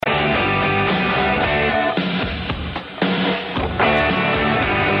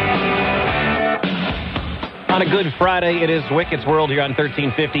On a good Friday, it is Wickett's World here on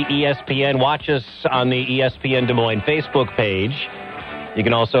 1350 ESPN. Watch us on the ESPN Des Moines Facebook page. You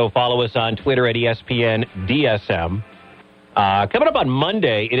can also follow us on Twitter at ESPN DSM. Coming up on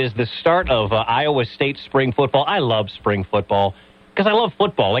Monday, it is the start of Iowa State spring football. I love spring football because I love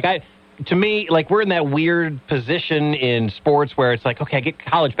football. To me, we're in that weird position in sports where it's like, okay, I get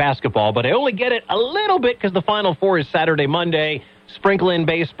college basketball, but I only get it a little bit because the Final Four is Saturday, Monday. Sprinkle in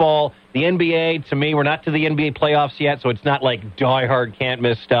baseball. The NBA, to me, we're not to the NBA playoffs yet, so it's not like diehard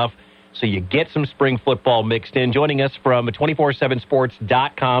can't-miss stuff. So you get some spring football mixed in. Joining us from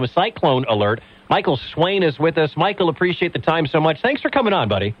 247sports.com, Cyclone Alert, Michael Swain is with us. Michael, appreciate the time so much. Thanks for coming on,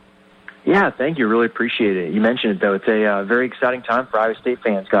 buddy. Yeah, thank you. Really appreciate it. You mentioned it, though. It's a very exciting time for Iowa State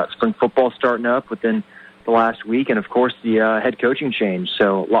fans. Got spring football starting up within the last week, and, of course, the head coaching change.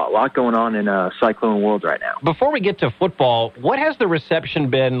 So a lot going on in Cyclone world right now. Before we get to football, what has the reception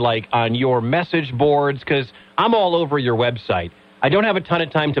been like on your message boards? Because I'm all over your website. I don't have a ton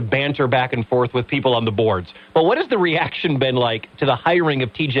of time to banter back and forth with people on the boards. But what has the reaction been like to the hiring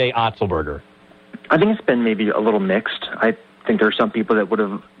of T.J. Otzelberger? I think it's been maybe a little mixed. I think there are some people that would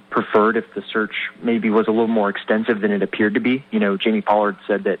have preferred if the search maybe was a little more extensive than it appeared to be. You know, Jamie Pollard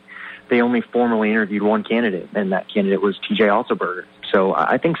said that they only formally interviewed one candidate, and that candidate was T.J. Otzelberger. So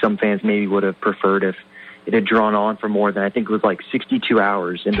I think some fans maybe would have preferred if it had drawn on for more than, I think it was 62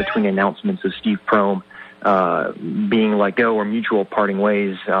 hours in between announcements of Steve Prohm being let go or mutual parting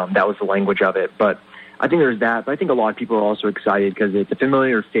ways. That was the language of it. But I think there's that. But I think a lot of people are also excited because it's a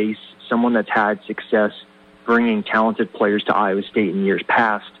familiar face, someone that's had success bringing talented players to Iowa State in years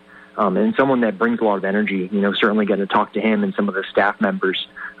past, and someone that brings a lot of energy. You know, certainly getting to talk to him and some of the staff members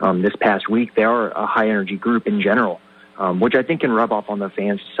this past week. They are a high-energy group in general, which I think can rub off on the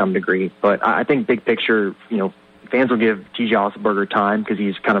fans to some degree. But I think big picture, fans will give T.J. Otzelberger time because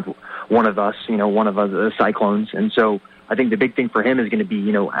he's kind of one of us, one of the Cyclones. And so I think the big thing for him is going to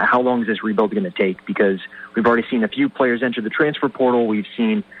be, how long is this rebuild going to take? Because we've already seen a few players enter the transfer portal. We've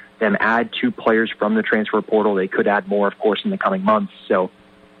seen them add 2 players from the transfer portal. They could add more, of course, in the coming months. So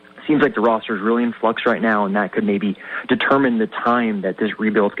it seems like the roster is really in flux right now, and that could maybe determine the time that this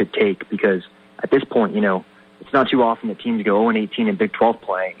rebuild could take. Because at this point, it's not too often that teams go 0-18 in Big 12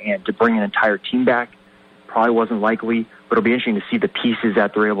 play, and to bring an entire team back probably wasn't likely, but it'll be interesting to see the pieces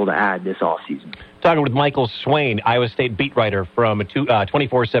that they're able to add this offseason. Talking with Michael Swain, Iowa State beat writer from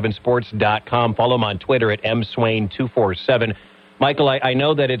 247sports.com. Follow him on Twitter at mswain247. Michael, I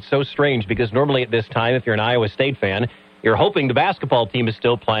know that it's so strange because normally at this time, if you're an Iowa State fan, you're hoping the basketball team is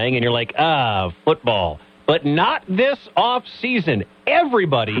still playing, and you're like, football. But not this off-season.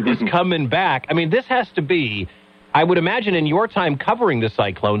 Everybody is coming back. I mean, this has to be, I would imagine in your time covering the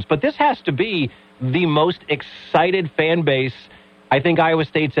Cyclones, but this has to be the most excited fan base I think Iowa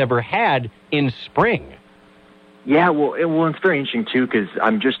State's ever had in spring. Yeah, well, it's very interesting, too, because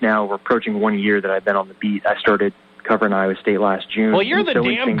I'm just now approaching 1 year that I've been on the beat. I started covering Iowa State last June. Well, you're the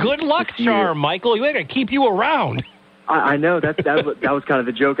damn good luck charm, Michael. We got to keep you around. I know that was kind of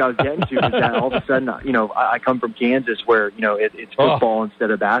the joke I was getting to. Is that all of a sudden, I come from Kansas, where it's football instead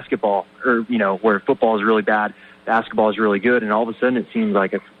of basketball, or where football is really bad, basketball is really good, and all of a sudden it seems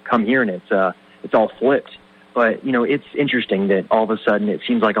like I've come here and it's all flipped. But it's interesting that all of a sudden it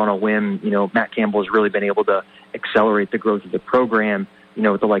seems like on a whim, Matt Campbell has really been able to accelerate the growth of the program.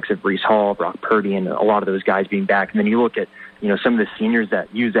 With the likes of Breece Hall, Brock Purdy, and a lot of those guys being back. And then you look at, some of the seniors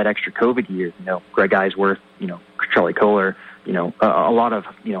that use that extra COVID year, Greg Eisworth, Charlie Kohler, a lot of,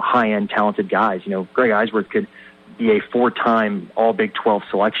 high-end talented guys. Greg Eisworth could be a 4-time all Big 12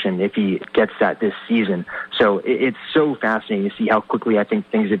 selection if he gets that this season. So it's so fascinating to see how quickly I think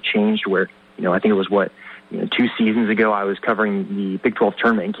things have changed where, I think it was 2 seasons ago I was covering the Big 12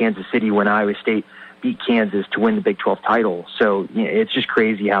 tournament in Kansas City when Iowa State beat Kansas to win the Big 12 title. So it's just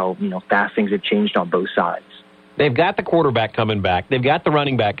crazy how fast things have changed on both sides. They've got the quarterback coming back. They've got the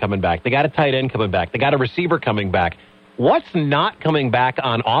running back coming back. They got a tight end coming back. They got a receiver coming back. What's not coming back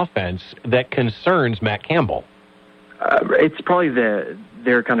on offense that concerns Matt Campbell? It's probably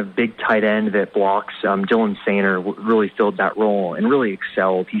their kind of big tight end that blocks. Dylan Sainer really filled that role and really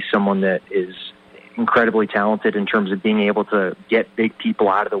excelled. He's someone that is incredibly talented in terms of being able to get big people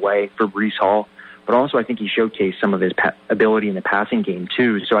out of the way for Breece Hall. But also I think he showcased some of his ability in the passing game,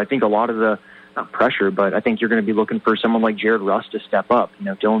 too. So I think a lot of the, not pressure, but I think you're going to be looking for someone like Jared Russ to step up.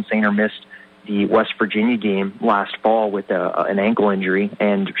 Dylan Sainer missed the West Virginia game last fall with an ankle injury,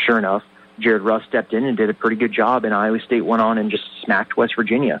 and sure enough, Jared Russ stepped in and did a pretty good job, and Iowa State went on and just smacked West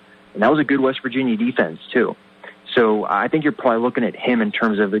Virginia. And that was a good West Virginia defense, too. So I think you're probably looking at him in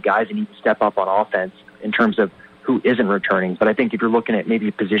terms of the guys that need to step up on offense in terms of who isn't returning. But I think if you're looking at maybe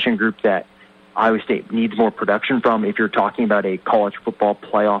a position group that Iowa State needs more production from, if you're talking about a college football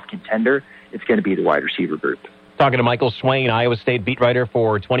playoff contender, it's going to be the wide receiver group. Talking to Michael Swain, Iowa State beat writer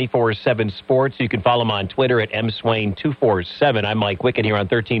for 24/7 Sports. You can follow him on Twitter at mswain247. I'm Mike Wickett here on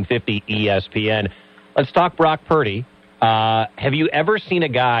 1350 ESPN. Let's talk Brock Purdy. Have you ever seen a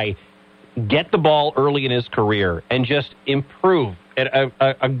guy get the ball early in his career and just improve at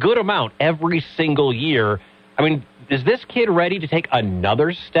a good amount every single year? I mean, is this kid ready to take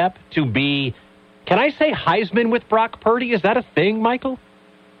another step to be, can I say Heisman with Brock Purdy? Is that a thing, Michael?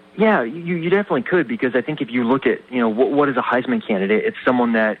 Yeah, you definitely could, because I think if you look at, what is a Heisman candidate, it's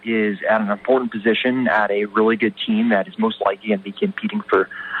someone that is at an important position at a really good team that is most likely going to be competing for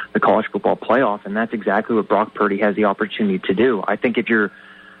the college football playoff, and that's exactly what Brock Purdy has the opportunity to do. I think if you're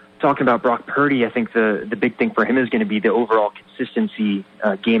talking about Brock Purdy, I think the big thing for him is going to be the overall consistency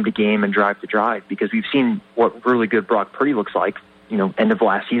game to game and drive to drive, because we've seen what really good Brock Purdy looks like. End of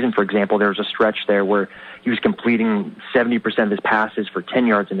last season, for example, there was a stretch there where he was completing 70% of his passes for 10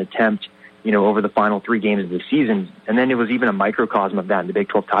 yards an attempt, over the final 3 games of the season. And then it was even a microcosm of that in the Big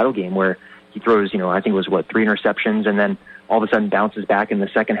 12 title game where he throws, I think it was 3 interceptions, and then all of a sudden bounces back in the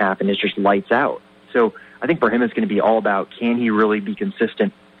second half and it's just lights out. So I think for him it's going to be all about, can he really be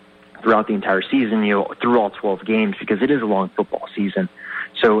consistent throughout the entire season, through all 12 games, because it is a long football season.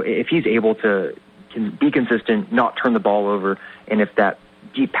 So if he's able to be consistent, not turn the ball over, and if that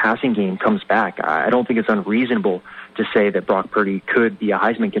deep passing game comes back, I don't think it's unreasonable to say that Brock Purdy could be a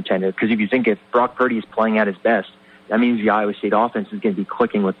Heisman contender, because if you think if Brock Purdy is playing at his best, that means the Iowa State offense is going to be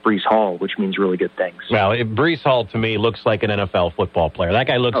clicking with Breece Hall, which means really good things. Well, Breece Hall, to me, looks like an NFL football player. That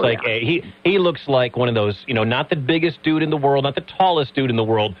guy looks he looks like one of those, not the biggest dude in the world, not the tallest dude in the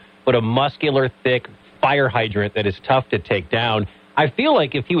world, but a muscular, thick fire hydrant that is tough to take down. I feel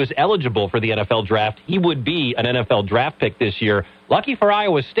like if he was eligible for the NFL draft, he would be an NFL draft pick this year. Lucky for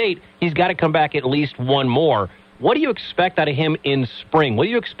Iowa State, he's got to come back at least one more. What do you expect out of him in spring? What do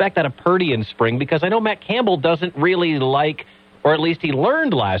you expect out of Purdy in spring? Because I know Matt Campbell doesn't really like, or at least he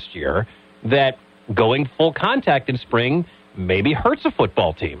learned last year, that going full contact in spring maybe hurts a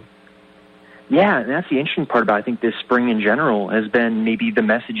football team. Yeah, and that's the interesting part about, I think, this spring in general has been maybe the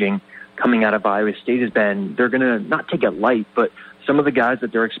messaging coming out of Iowa State has been they're going to not take it light, but some of the guys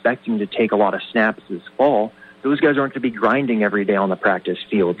that they're expecting to take a lot of snaps this fall, those guys aren't going to be grinding every day on the practice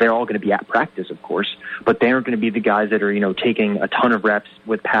field. They're all going to be at practice, of course, but they aren't going to be the guys that are, taking a ton of reps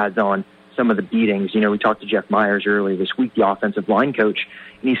with pads on, some of the beatings. We talked to Jeff Myers earlier this week, the offensive line coach,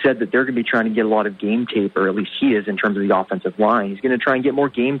 and he said that they're going to be trying to get a lot of game tape, or at least he is in terms of the offensive line. He's going to try and get more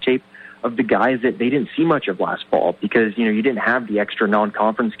game tape of the guys that they didn't see much of last fall, because, you didn't have the extra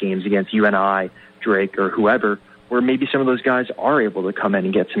non-conference games against UNI, Drake, or whoever, where maybe some of those guys are able to come in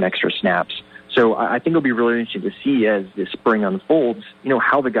and get some extra snaps. So I think it'll be really interesting to see as the spring unfolds,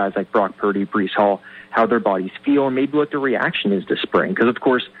 how the guys like Brock Purdy, Breece Hall, how their bodies feel, and maybe what their reaction is this spring. Because, of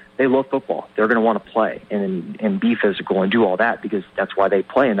course, they love football. They're going to want to play and be physical and do all that, because that's why they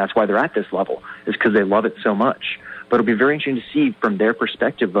play and that's why they're at this level, is because they love it so much. But it'll be very interesting to see from their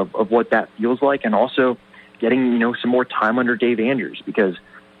perspective of what that feels like, and also getting, some more time under Dave Andrews, because,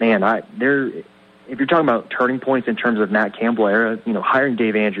 man, if you're talking about turning points in terms of Matt Campbell era, hiring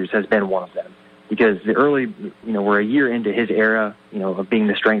Dave Andrews has been one of them, because the early, we're a year into his era, of being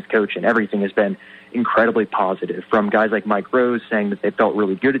the strength coach, and everything has been incredibly positive, from guys like Mike Rose saying that they felt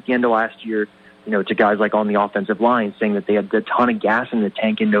really good at the end of last year, to guys like on the offensive line saying that they had a ton of gas in the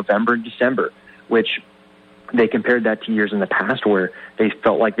tank in November and December, which they compared that to years in the past where they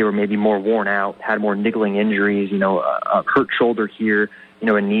felt like they were maybe more worn out, had more niggling injuries, a hurt shoulder here,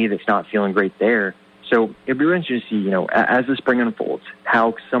 a knee that's not feeling great there. So it'd be really interesting to see, as the spring unfolds,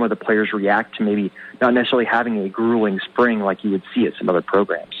 how some of the players react to maybe not necessarily having a grueling spring like you would see at some other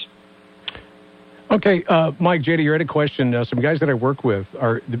programs. Okay, Mike, JD, you had a question. Some guys that I work with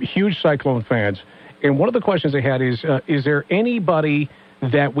are huge Cyclone fans, and one of the questions they had is there anybody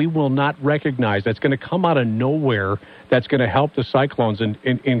that we will not recognize that's going to come out of nowhere that's going to help the Cyclones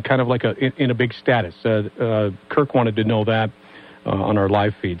in kind of like in a big status? Kirk wanted to know that on our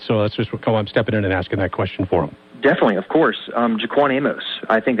live feed, so that's just how I'm stepping in and asking that question for him. Definitely, of course. Jaquan Amos,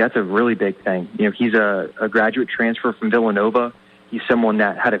 I think that's a really big thing. He's a graduate transfer from Villanova. He's someone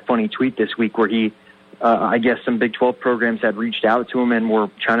that had a funny tweet this week where he, I guess some Big 12 programs had reached out to him and were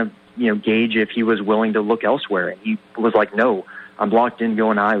trying to, gauge if he was willing to look elsewhere. And he was like, no, I'm locked in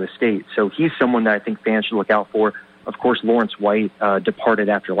going to Iowa State. So he's someone that I think fans should look out for. Of course, Lawrence White departed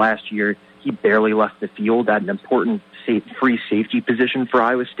after last year. He barely left the field at an important free safety position for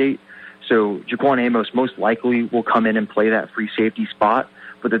Iowa State. So Jaquan Amos most likely will come in and play that free safety spot.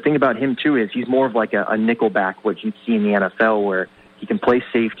 But the thing about him, too, is he's more of like a nickelback, what you'd see in the NFL, where He can play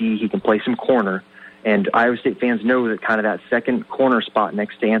safety. He can play some corner. And Iowa State fans know that kind of that second corner spot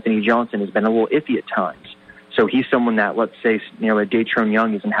next to Anthony Johnson has been a little iffy at times. So he's someone that, let's say, that Datrone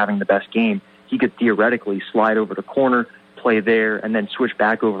Young isn't having the best game. He could theoretically slide over to corner, play there, and then switch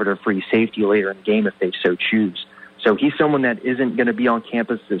back over to free safety later in the game if they so choose. So he's someone that isn't going to be on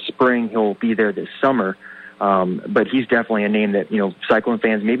campus this spring. He'll be there this summer. But he's definitely a name that, Cyclone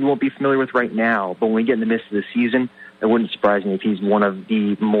fans maybe won't be familiar with right now. But when we get in the midst of the season, it wouldn't surprise me if he's one of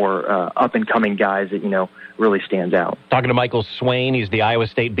the more up-and-coming guys that, really stands out. Talking to Michael Swain. He's the Iowa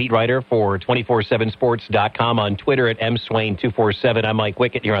State beat writer for 247sports.com, on Twitter at mswain247. I'm Mike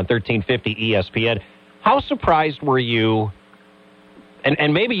Wickett here on 1350 ESPN. How surprised were you,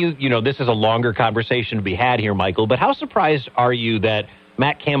 and maybe this is a longer conversation to be had here, Michael, but how surprised are you that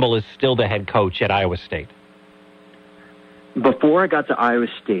Matt Campbell is still the head coach at Iowa State? Before I got to Iowa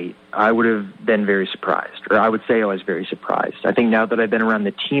State, I would have been very surprised, or I would say I was very surprised. I think now that I've been around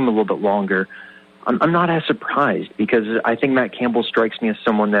the team a little bit longer, I'm not as surprised, because I think Matt Campbell strikes me as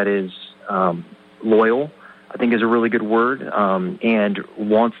someone that is loyal, I think is a really good word, and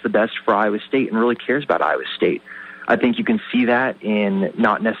wants the best for Iowa State and really cares about Iowa State. I think you can see that in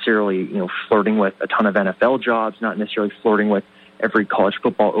not necessarily, flirting with a ton of NFL jobs, not necessarily flirting with every college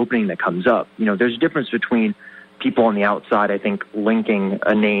football opening that comes up. There's a difference between people on the outside, I think, linking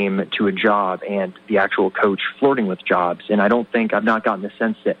a name to a job and the actual coach flirting with jobs. And I've not gotten the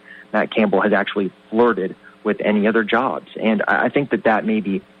sense that Matt Campbell has actually flirted with any other jobs. And I think that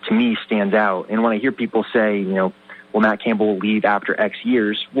maybe, to me, stands out. And when I hear people say, well, Matt Campbell will leave after X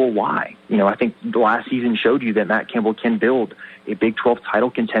years, well, why? I think the last season showed you that Matt Campbell can build a Big 12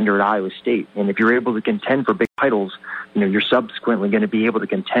 title contender at Iowa State. And if you're able to contend for big titles, you're subsequently going to be able to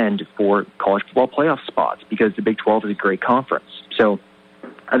contend for college football playoff spots, because the Big 12 is a great conference. So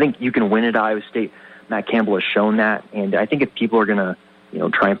I think you can win at Iowa State. Matt Campbell has shown that. And I think if people are going to,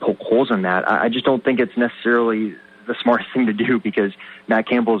 try and poke holes in that, I just don't think it's necessarily the smartest thing to do, because Matt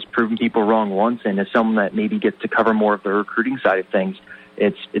Campbell has proven people wrong once, and as someone that maybe gets to cover more of the recruiting side of things,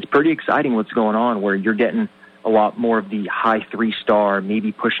 it's pretty exciting what's going on, where you're getting a lot more of the high 3-star,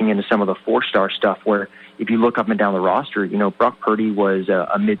 maybe pushing into some of the 4-star stuff, where if you look up and down the roster, Brock Purdy was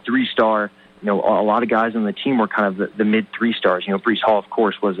a mid 3-star. A lot of guys on the team were kind of the mid 3-stars. Breece Hall, of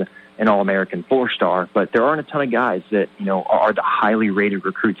course, was an All-American 4-star, but there aren't a ton of guys that, are the highly rated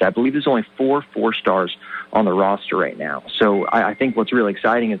recruits. I believe there's only 4 4-stars on the roster right now. So I think what's really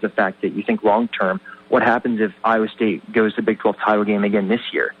exciting is the fact that you think long-term, what happens if Iowa State goes to the Big 12 title game again this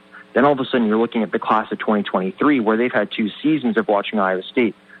year? Then all of a sudden you're looking at the class of 2023, where they've had 2 seasons of watching Iowa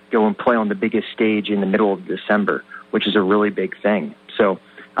State go and play on the biggest stage in the middle of December, which is a really big thing. So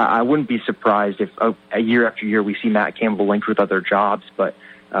I wouldn't be surprised if a year after year we see Matt Campbell linked with other jobs, but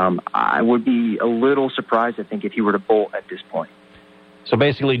I would be a little surprised, I think, if he were to bolt at this point. So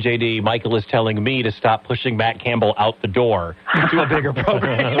basically, JD, Michael is telling me to stop pushing Matt Campbell out the door to a bigger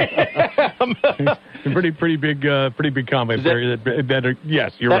program. pretty big comment there.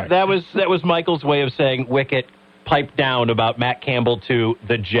 Yes, you're right. That was Michael's way of saying, Wickett, pipe down about Matt Campbell to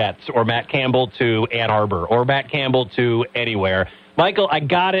the Jets, or Matt Campbell to Ann Arbor, or Matt Campbell to anywhere. Michael, I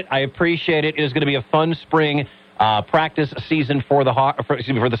got it. I appreciate it. It is going to be a fun spring practice season for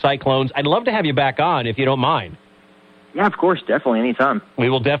the Cyclones. I'd love to have you back on if you don't mind. Yeah, of course, definitely, anytime. We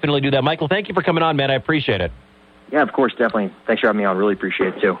will definitely do that. Michael, thank you for coming on, man. I appreciate it. Yeah, of course, definitely. Thanks for having me on. Really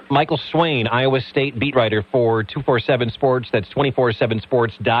appreciate it, too. Michael Swain, Iowa State beat writer for 247 Sports. That's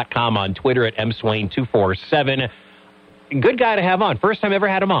 247sports.com, on Twitter at mswain247. Good guy to have on. First time ever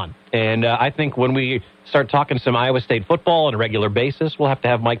had him on. And I think when we start talking some Iowa State football on a regular basis, we'll have to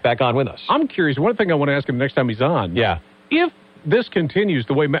have Mike back on with us. I'm curious. One thing I want to ask him next time he's on. Yeah. If this continues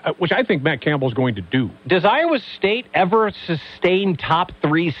the way, which I think Matt Campbell's going to do. Does Iowa State ever sustain top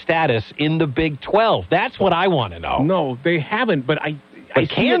 3 status in the Big 12? That's what I want to know. No, they haven't, but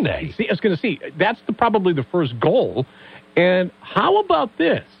can they? I was going to see. That's probably the first goal. And how about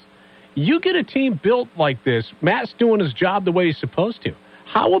this? You get a team built like this. Matt's doing his job the way he's supposed to.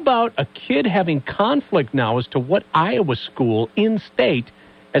 How about a kid having conflict now as to what Iowa school in-state,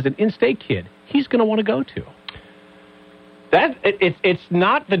 as an in-state kid, he's going to want to go to? It's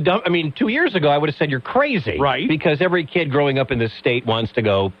not the dumb. I mean, 2 years ago, I would have said you're crazy. Right. Because every kid growing up in this state wants to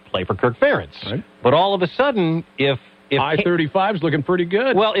go play for Kirk Ferentz. Right. But all of a sudden, if I-35 is looking pretty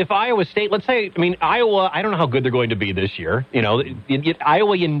good. Well, if Iowa State, let's say, Iowa, I don't know how good they're going to be this year.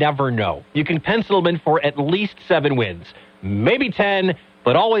 Iowa, you never know. You can pencil them in for at least 7 wins. Maybe 10,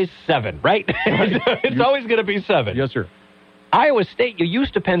 but always 7, right? It's always going to be 7. Yes, sir. Iowa State, you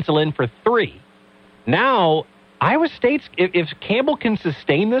used to pencil in for 3. Now, Iowa State's, if Campbell can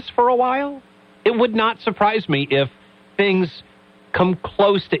sustain this for a while, it would not surprise me if things come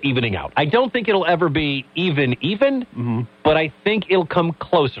close to evening out. I don't think it'll ever be even, but I think it'll come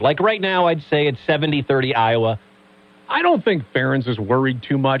closer. Like right now, I'd say it's 70-30 Iowa. I don't think Ferentz is worried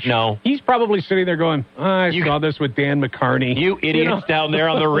too much. No. He's probably sitting there going, I saw this with Dan McCarney. You idiots down there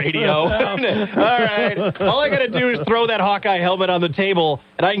on the radio. All right. All I got to do is throw that Hawkeye helmet on the table,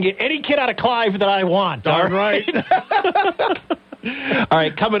 and I can get any kid out of Clive that I want. All right. All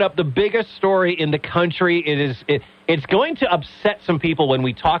right, coming up, the biggest story in the country. It's going to upset some people when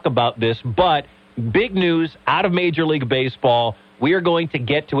we talk about this, but big news out of Major League Baseball. We are going to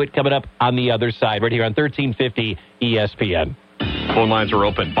get to it coming up on the other side, right here on 1350 ESPN. Phone lines are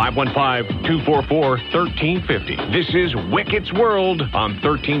open, 515-244-1350. This is Wickett's World on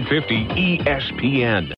 1350 ESPN.